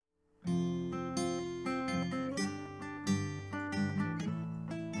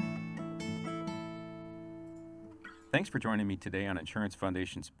Thanks for joining me today on Insurance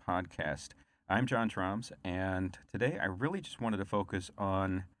Foundation's podcast. I'm John Troms, and today I really just wanted to focus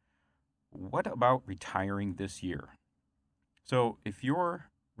on what about retiring this year? So, if you're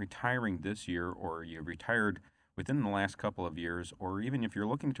retiring this year, or you retired within the last couple of years, or even if you're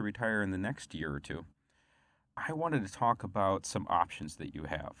looking to retire in the next year or two, I wanted to talk about some options that you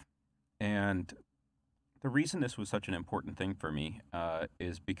have. And the reason this was such an important thing for me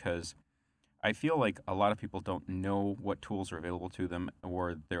is because I feel like a lot of people don't know what tools are available to them,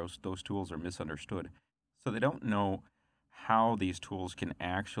 or those tools are misunderstood. So they don't know how these tools can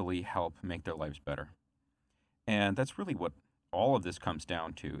actually help make their lives better. And that's really what all of this comes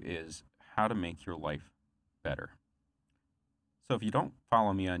down to, is how to make your life better. So if you don't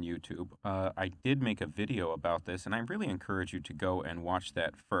follow me on YouTube, I did make a video about this, and I really encourage you to go and watch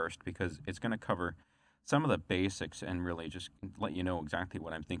that first because it's going to cover some of the basics and really just let you know exactly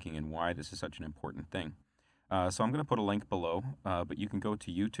what I'm thinking and why this is such an important thing. So I'm going to put a link below, but you can go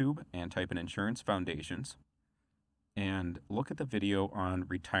to YouTube and type in Insurance Foundations and look at the video on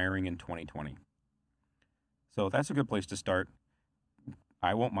retiring in 2020. So that's a good place to start.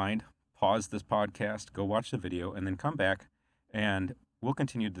 I won't mind. Pause this podcast, go watch the video, and then come back and we'll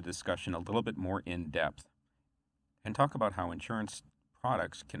continue the discussion a little bit more in depth and talk about how insurance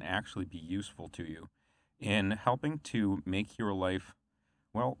products can actually be useful to you in helping to make your life,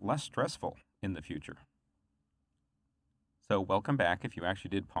 well, less stressful in the future. So, welcome back if you actually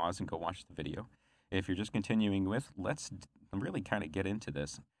did pause and go watch the video. If you're just continuing with, let's really kind of get into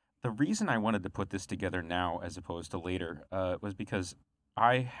this. The reason I wanted to put this together now as opposed to later was because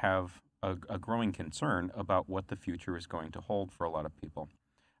I have a growing concern about what the future is going to hold for a lot of people.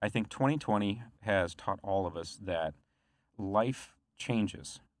 I think 2020 has taught all of us that life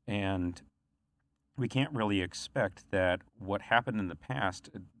changes, and we can't really expect that what happened in the past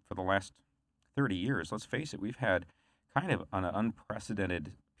for the last 30 years, let's face it, we've had kind of an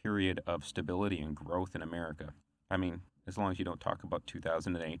unprecedented period of stability and growth in America. I mean, as long as you don't talk about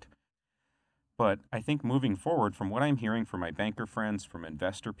 2008. But I think moving forward, from what I'm hearing from my banker friends, from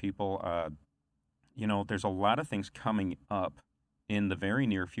investor people, there's a lot of things coming up in the very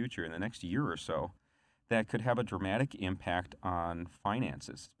near future, in the next year or so, that could have a dramatic impact on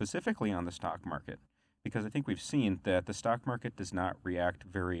finances, specifically on the stock market. Because I think we've seen that the stock market does not react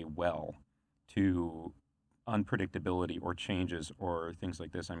very well to unpredictability or changes or things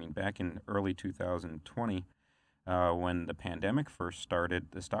like this. I mean, back in early 2020, when the pandemic first started,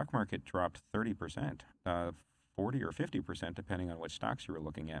 the stock market dropped 30%, 40 or 50%, depending on which stocks you were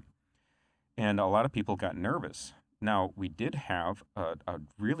looking at. And a lot of people got nervous. Now, we did have a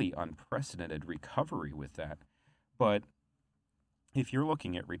really unprecedented recovery with that. But if you're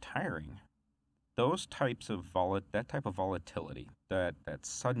looking at retiring, those types of that type of volatility, that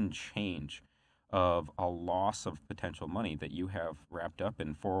sudden change of a loss of potential money that you have wrapped up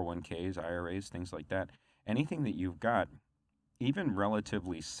in 401ks, IRAs, things like that, anything that you've got, even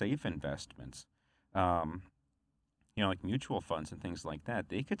relatively safe investments, um, like mutual funds and things like that,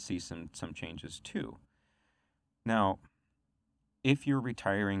 they could see some changes too. Now, if you're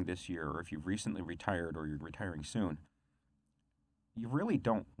retiring this year, or if you've recently retired, or you're retiring soon, you really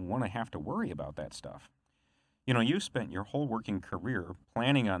don't want to have to worry about that stuff. You spent your whole working career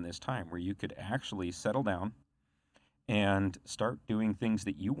planning on this time where you could actually settle down and start doing things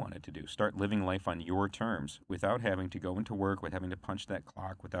that you wanted to do. Start living life on your terms without having to go into work, without having to punch that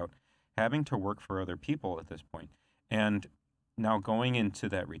clock, without having to work for other people at this point. And now going into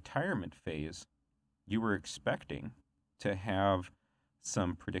that retirement phase, you were expecting to have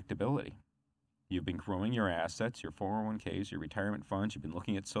some predictability. You've been growing your assets, your 401ks, your retirement funds. You've been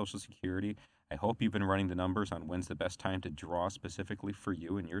looking at Social Security. I hope you've been running the numbers on when's the best time to draw specifically for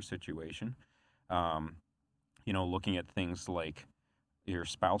you in your situation. Um, looking at things like your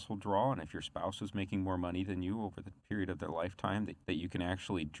spousal draw, and if your spouse is making more money than you over the period of their lifetime, that you can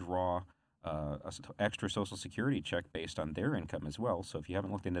actually draw extra Social Security check based on their income as well. So if you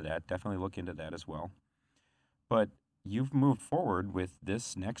haven't looked into that, definitely look into that as well. But you've moved forward with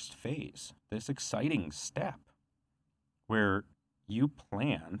this next phase, this exciting step where you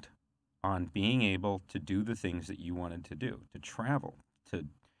planned on being able to do the things that you wanted to do, to travel, to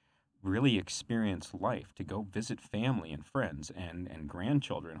really experience life, to go visit family and friends and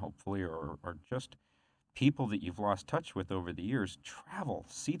grandchildren, hopefully, or just people that you've lost touch with over the years. Travel,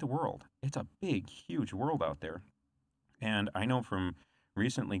 see the world. It's a big, huge world out there. And I know from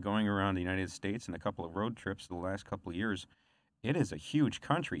recently going around the United States and a couple of road trips the last couple of years, it is a huge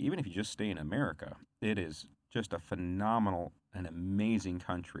country. Even if you just stay in America, it is just a phenomenal and amazing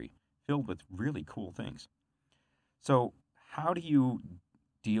country filled with really cool things. So, how do you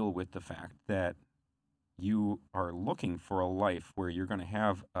deal with the fact that you are looking for a life where you're going to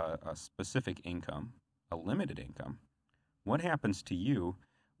have a specific income, a limited income, what happens to you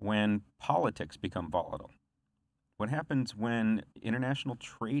when politics become volatile? What happens when international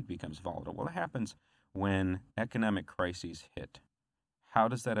trade becomes volatile? What happens when economic crises hit? How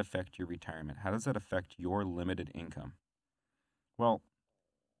does that affect your retirement? How does that affect your limited income? Well,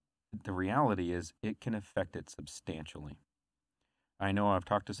 the reality is it can affect it substantially. I know I've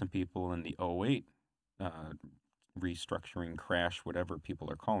talked to some people in the '08 uh, restructuring crash, whatever people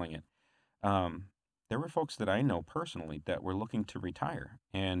are calling it. Um, there were folks that I know personally that were looking to retire,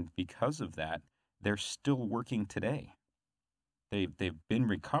 and because of that, they're still working today. They've been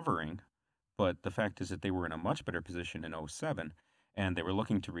recovering, but the fact is that they were in a much better position in '07, and they were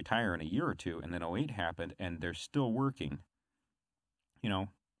looking to retire in a year or two, and then '08 happened, and they're still working, you know,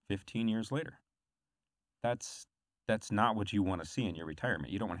 15 years later. That's that's not what you want to see in your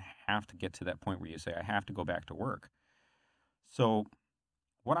retirement. You don't want to have to get to that point where you say, I have to go back to work. So,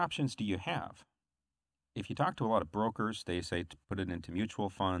 what options do you have? If you talk to a lot of brokers, they say to put it into mutual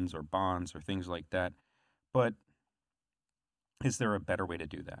funds or bonds or things like that. But is there a better way to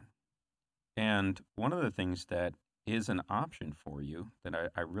do that? And one of the things that is an option for you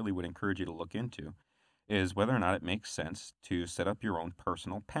that I really would encourage you to look into is whether or not it makes sense to set up your own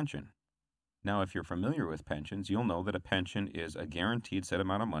personal pension. Now, if you're familiar with pensions, you'll know that a pension is a guaranteed set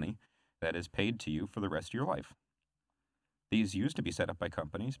amount of money that is paid to you for the rest of your life. These used to be set up by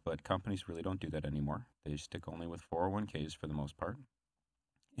companies, but companies really don't do that anymore. They stick only with 401ks for the most part.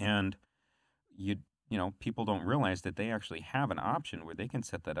 And you you know, people don't realize that they actually have an option where they can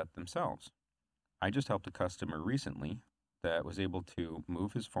set that up themselves. I just helped a customer recently that was able to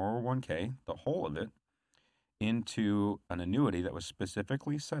move his 401k, the whole of it, into an annuity that was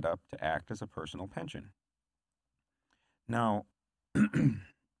specifically set up to act as a personal pension. Now,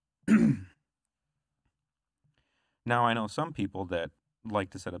 now I know some people that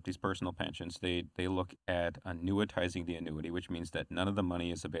like to set up these personal pensions. They look at annuitizing the annuity, which means that none of the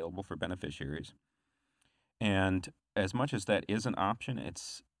money is available for beneficiaries. And as much as that is an option,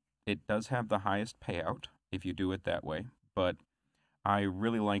 it does have the highest payout if you do it that way. But I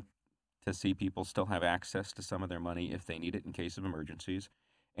really like to see people still have access to some of their money if they need it in case of emergencies.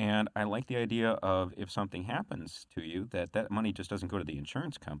 And I like the idea of if something happens to you, that that money just doesn't go to the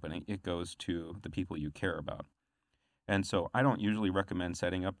insurance company, it goes to the people you care about. And so I don't usually recommend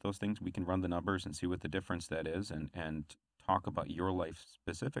setting up those things. We can run the numbers and see what the difference that is and talk about your life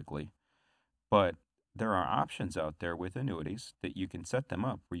specifically. But there are options out there with annuities that you can set them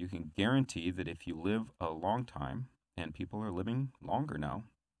up where you can guarantee that if you live a long time, and people are living longer now,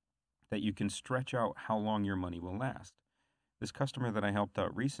 that you can stretch out how long your money will last. This customer that I helped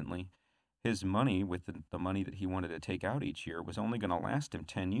out recently, his money with the money that he wanted to take out each year was only going to last him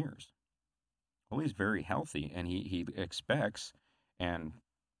 10 years. Well, he's very healthy and he expects, and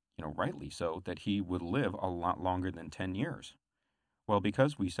rightly so, that he would live a lot longer than 10 years. Well,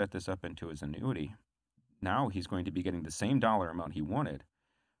 because we set this up into his annuity, now he's going to be getting the same dollar amount he wanted,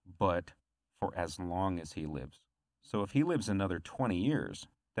 but for as long as he lives. So if he lives another 20 years,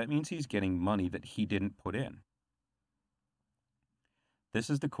 that means he's getting money that he didn't put in. This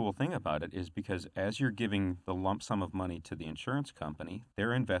is the cool thing about it is because as you're giving the lump sum of money to the insurance company,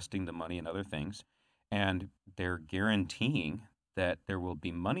 they're investing the money in other things and they're guaranteeing that there will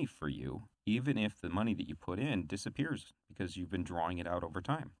be money for you even if the money that you put in disappears because you've been drawing it out over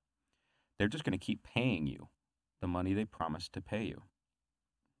time. They're just going to keep paying you the money they promised to pay you.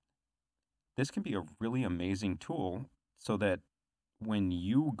 This can be a really amazing tool so that when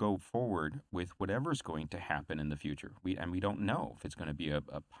you go forward with whatever's going to happen in the future, we don't know if it's going to be a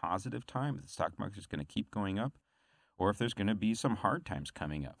positive time, if the stock market is going to keep going up, or if there's going to be some hard times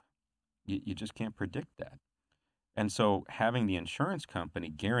coming up. You just can't predict that. And so having the insurance company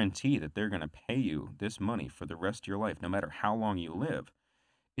guarantee that they're going to pay you this money for the rest of your life, no matter how long you live,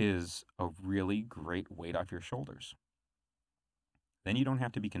 is a really great weight off your shoulders. Then you don't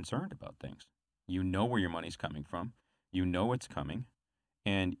have to be concerned about things. You know where your money's coming from, you know it's coming,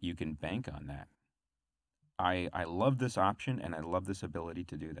 and you can bank on that. I love this option and I love this ability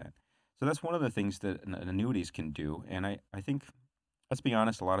to do that. So that's one of the things that annuities can do. And I think, let's be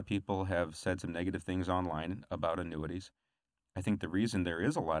honest, a lot of people have said some negative things online about annuities. I think the reason there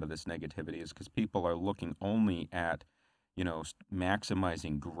is a lot of this negativity is because people are looking only at,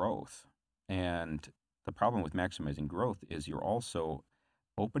 maximizing growth. And the problem with maximizing growth is you're also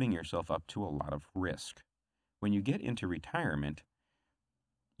opening yourself up to a lot of risk. When you get into retirement,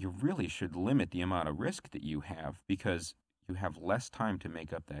 you really should limit the amount of risk that you have because you have less time to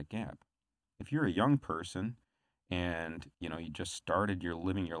make up that gap. If you're a young person and you just started your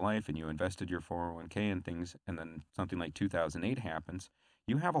living your life and you invested your 401k and things, and then something like 2008 happens,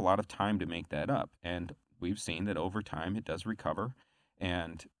 you have a lot of time to make that up. And we've seen that over time it does recover,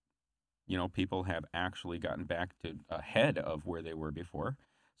 and people have actually gotten back to ahead of where they were before.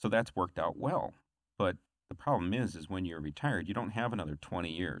 So that's worked out well. But the problem is when you're retired, you don't have another 20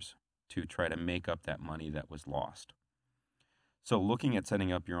 years to try to make up that money that was lost. So looking at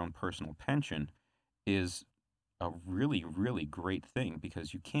setting up your own personal pension is a really, really great thing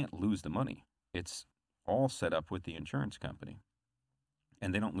because you can't lose the money. It's all set up with the insurance company,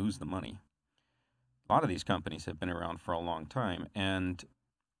 and they don't lose the money. A lot of these companies have been around for a long time, and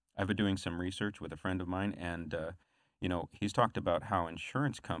I've been doing some research with a friend of mine, and he's talked about how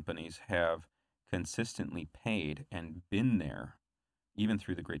insurance companies have consistently paid and been there, even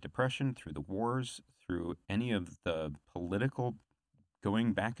through the Great Depression, through the wars, through any of the political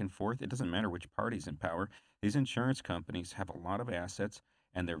going back and forth. It doesn't matter which party's in power. These insurance companies have a lot of assets,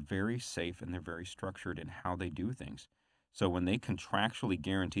 and they're very safe and they're very structured in how they do things. So when they contractually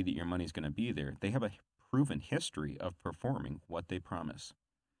guarantee that your money's going to be there, they have a proven history of performing what they promise.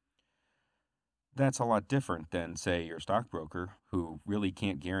 That's a lot different than, say, your stockbroker who really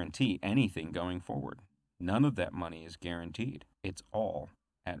can't guarantee anything going forward. None of that money is guaranteed. It's all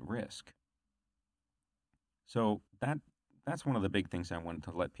at risk. So that's one of the big things I wanted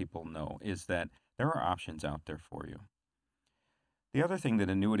to let people know is that there are options out there for you. The other thing that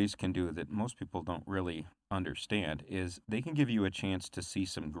annuities can do that most people don't really understand is they can give you a chance to see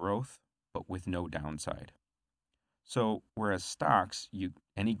some growth, but with no downside. So whereas stocks,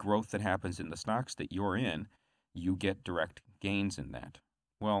 any growth that happens in the stocks that you're in, you get direct gains in that.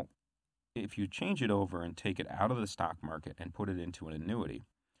 Well, if you change it over and take it out of the stock market and put it into an annuity,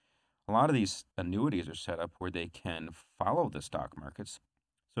 a lot of these annuities are set up where they can follow the stock markets.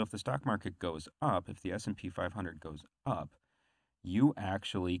 So if the stock market goes up, if the S&P 500 goes up, you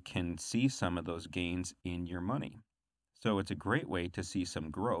actually can see some of those gains in your money. So it's a great way to see some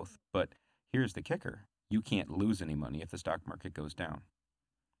growth, but here's the kicker. You can't lose any money if the stock market goes down.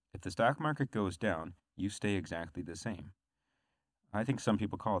 If the stock market goes down, you stay exactly the same. I think some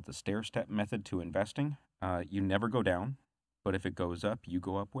people call it the stair step method to investing. You never go down, but if it goes up, you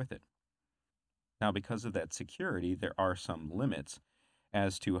go up with it. Now, because of that security, there are some limits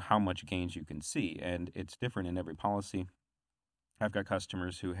as to how much gains you can see, and it's different in every policy. I've got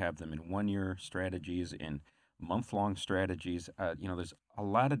customers who have them in 1 year strategies, in month-long strategies. There's a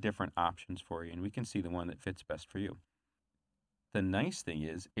lot of different options for you, and we can see the one that fits best for you. The nice thing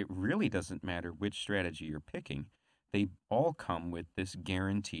is, it really doesn't matter which strategy you're picking. They all come with this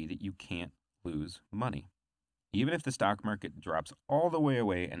guarantee that you can't lose money. Even if the stock market drops all the way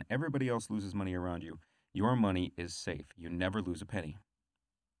away and everybody else loses money around you, your money is safe. You never lose a penny.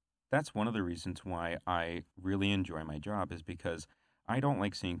 That's one of the reasons why I really enjoy my job is because I don't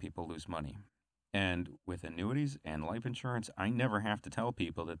like seeing people lose money. And with annuities and life insurance, I never have to tell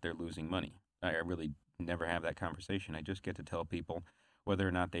people that they're losing money. I really never have that conversation. I just get to tell people whether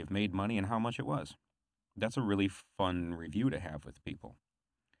or not they've made money and how much it was. That's a really fun review to have with people.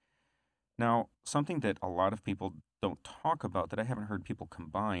 Now, something that a lot of people don't talk about that I haven't heard people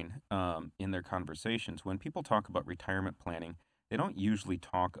combine in their conversations, when people talk about retirement planning, they don't usually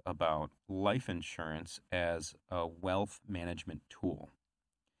talk about life insurance as a wealth management tool.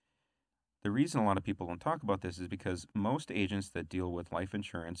 The reason a lot of people don't talk about this is because most agents that deal with life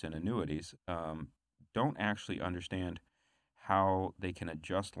insurance and annuities don't actually understand how they can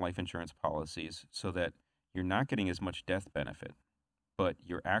adjust life insurance policies so that you're not getting as much death benefit, but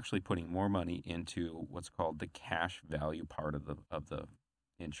you're actually putting more money into what's called the cash value part of the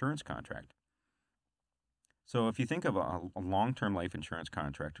insurance contract. So if you think of a long-term life insurance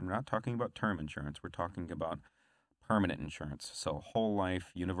contract, we're not talking about term insurance, we're talking about permanent insurance. So whole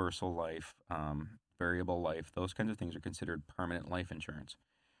life, universal life, variable life, those kinds of things are considered permanent life insurance.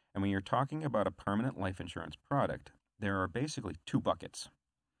 And when you're talking about a permanent life insurance product, there are basically two buckets.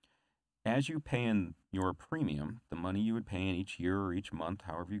 As you pay in your premium, the money you would pay in each year or each month,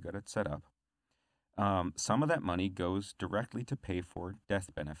 however you got it set up, some of that money goes directly to pay for death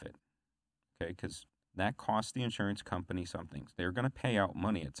benefit. Okay, because that costs the insurance company something. They're going to pay out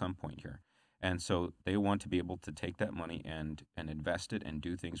money at some point here. And so they want to be able to take that money and invest it and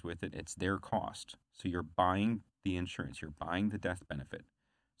do things with it. It's their cost. So you're buying the insurance, you're buying the death benefit.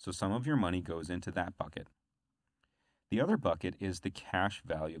 So some of your money goes into that bucket. The other bucket is the cash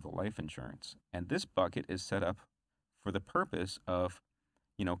value of the life insurance. And this bucket is set up for the purpose of,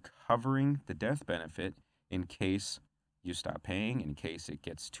 covering the death benefit in case you stop paying, in case it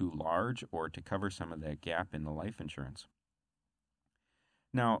gets too large, or to cover some of that gap in the life insurance.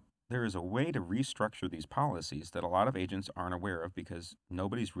 Now, there is a way to restructure these policies that a lot of agents aren't aware of because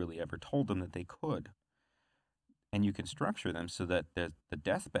nobody's really ever told them that they could. And you can structure them so that the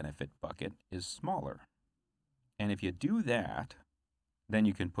death benefit bucket is smaller. And if you do that, then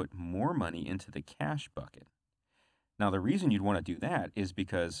you can put more money into the cash bucket. Now, the reason you'd want to do that is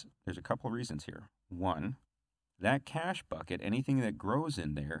because there's a couple of reasons here. One, that cash bucket, anything that grows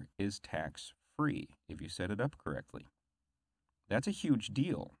in there, is tax free if you set it up correctly. That's a huge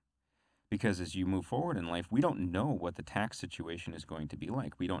deal because as you move forward in life, we don't know what the tax situation is going to be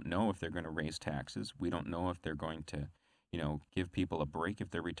like. We don't know if they're going to raise taxes. We don't know if they're going to, give people a break if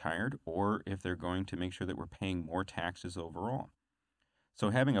they're retired or if they're going to make sure that we're paying more taxes overall. So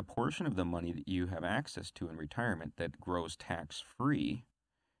having a portion of the money that you have access to in retirement that grows tax free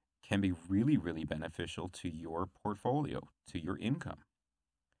can be really, really beneficial to your portfolio, to your income.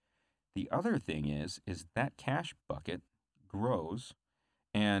 The other thing is that cash bucket grows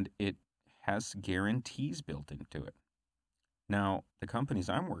and it has guarantees built into it. Now, the companies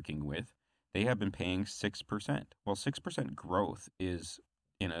I'm working with, they have been paying 6%. Well, 6% growth is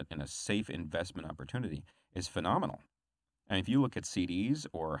in a safe investment opportunity is phenomenal. And if you look at CDs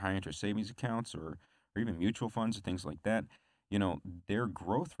or high interest savings accounts or even mutual funds or things like that, their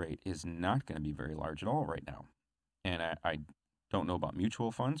growth rate is not going to be very large at all right now. And I don't know about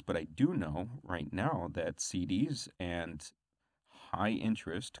mutual funds, but I do know right now that CDs and high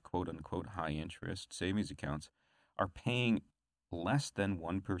interest, quote unquote, high interest savings accounts are paying less than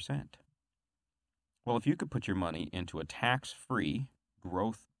 1%. Well, if you could put your money into a tax free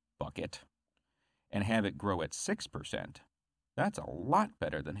growth bucket and have it grow at 6%, that's a lot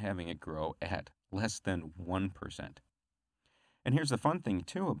better than having it grow at less than 1%. And here's the fun thing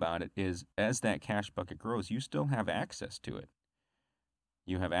too about it is as that cash bucket grows, you still have access to it.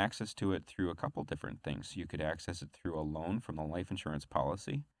 You have access to it through a couple different things. You could access it through a loan from a life insurance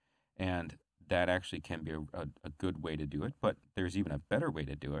policy, and that actually can be a good way to do it, but there's even a better way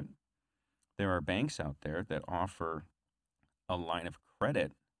to do it. There are banks out there that offer a line of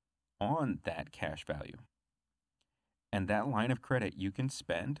credit on that cash value. And that line of credit you can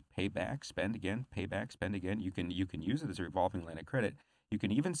spend, pay back, spend again, pay back, spend again. You can use it as a revolving line of credit. You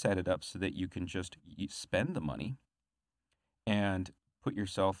can even set it up so that you can just spend the money and put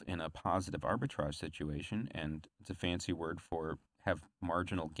yourself in a positive arbitrage situation. And it's a fancy word for have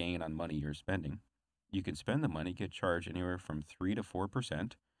marginal gain on money you're spending. You can spend the money, get charged anywhere from 3 to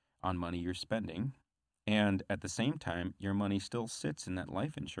 4% on money you're spending. And at the same time, your money still sits in that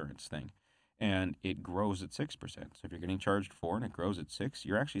life insurance thing and it grows at 6%. So if you're getting charged 4 and it grows at 6,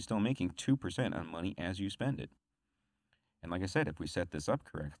 you're actually still making 2% on money as you spend it. And like I said, if we set this up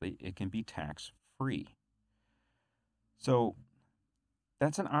correctly, it can be tax free. So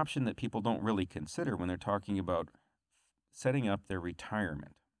that's an option that people don't really consider when they're talking about setting up their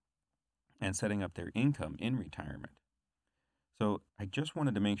retirement and setting up their income in retirement. So I just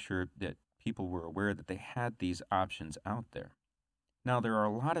wanted to make sure that people were aware that they had these options out there. Now, there are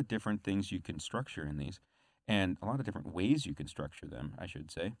a lot of different things you can structure in these, and a lot of different ways you can structure them, I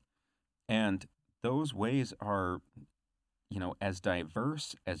should say. And those ways are, as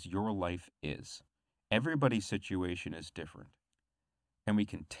diverse as your life is. Everybody's situation is different. And we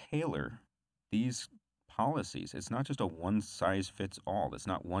can tailor these policies. It's not just a one size fits all, it's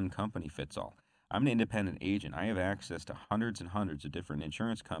not one company fits all. I'm an independent agent. I have access to hundreds and hundreds of different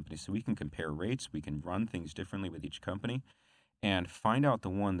insurance companies, so we can compare rates, we can run things differently with each company and find out the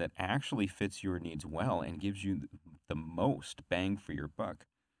one that actually fits your needs well and gives you the most bang for your buck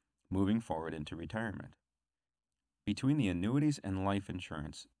moving forward into retirement. Between the annuities and life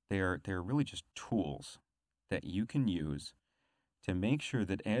insurance, they're really just tools that you can use to make sure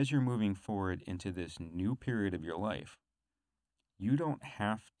that as you're moving forward into this new period of your life, you don't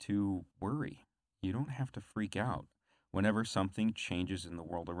have to worry. You don't have to freak out whenever something changes in the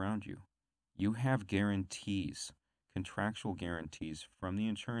world around you. You have guarantees, contractual guarantees from the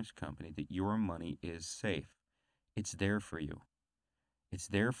insurance company that your money is safe. It's there for you. It's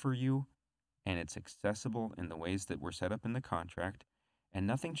there for you, and it's accessible in the ways that were set up in the contract, and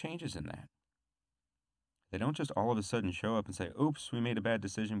nothing changes in that. They don't just all of a sudden show up and say, oops, we made a bad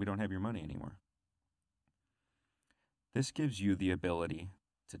decision, we don't have your money anymore. This gives you the ability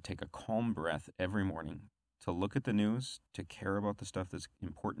to take a calm breath every morning, to look at the news, to care about the stuff that's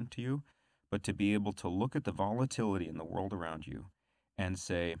important to you, but to be able to look at the volatility in the world around you and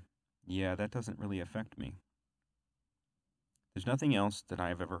say, yeah, that doesn't really affect me. There's nothing else that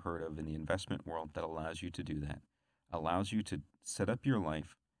I've ever heard of in the investment world that allows you to do that, allows you to set up your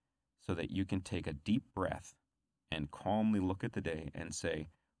life so that you can take a deep breath and calmly look at the day and say,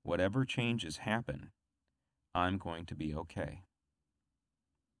 whatever changes happen, I'm going to be okay.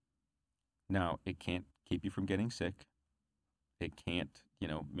 Now, it can't keep you from getting sick. It can't,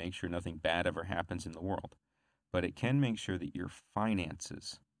 make sure nothing bad ever happens in the world. But it can make sure that your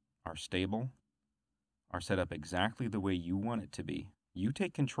finances are stable, are set up exactly the way you want it to be. You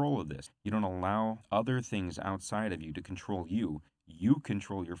take control of this. You don't allow other things outside of you to control you. You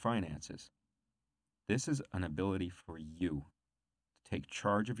control your finances. This is an ability for you to take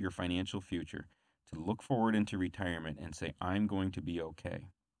charge of your financial future, to look forward into retirement and say, I'm going to be okay.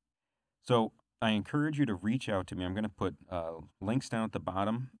 So I encourage you to reach out to me. I'm going to put links down at the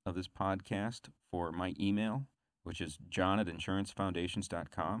bottom of this podcast for my email, which is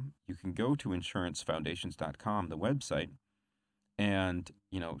john@insurancefoundations.com. You can go to insurancefoundations.com, the website, and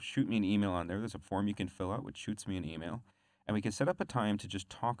shoot me an email on there. There's a form you can fill out which shoots me an email, and we can set up a time to just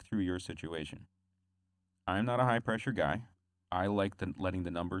talk through your situation. I'm not a high pressure guy. I like letting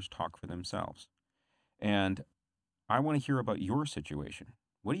the numbers talk for themselves. And I want to hear about your situation.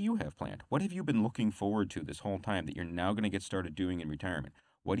 What do you have planned? What have you been looking forward to this whole time that you're now going to get started doing in retirement?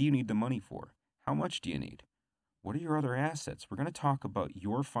 What do you need the money for? How much do you need? What are your other assets? We're going to talk about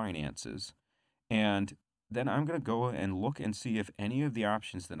your finances, and then I'm going to go and look and see if any of the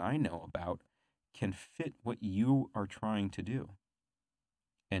options that I know about can fit what you are trying to do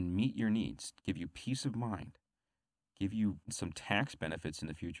and meet your needs, give you peace of mind, give you some tax benefits in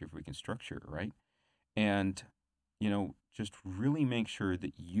the future if we can structure it right, and just really make sure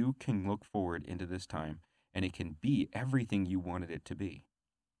that you can look forward into this time and it can be everything you wanted it to be.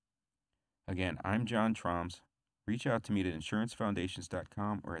 Again, I'm John Troms. Reach out to me at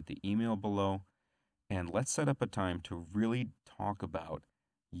insurancefoundations.com or at the email below, and let's set up a time to really talk about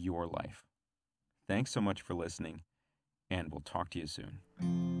your life. Thanks so much for listening, and we'll talk to you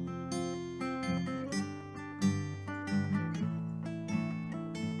soon.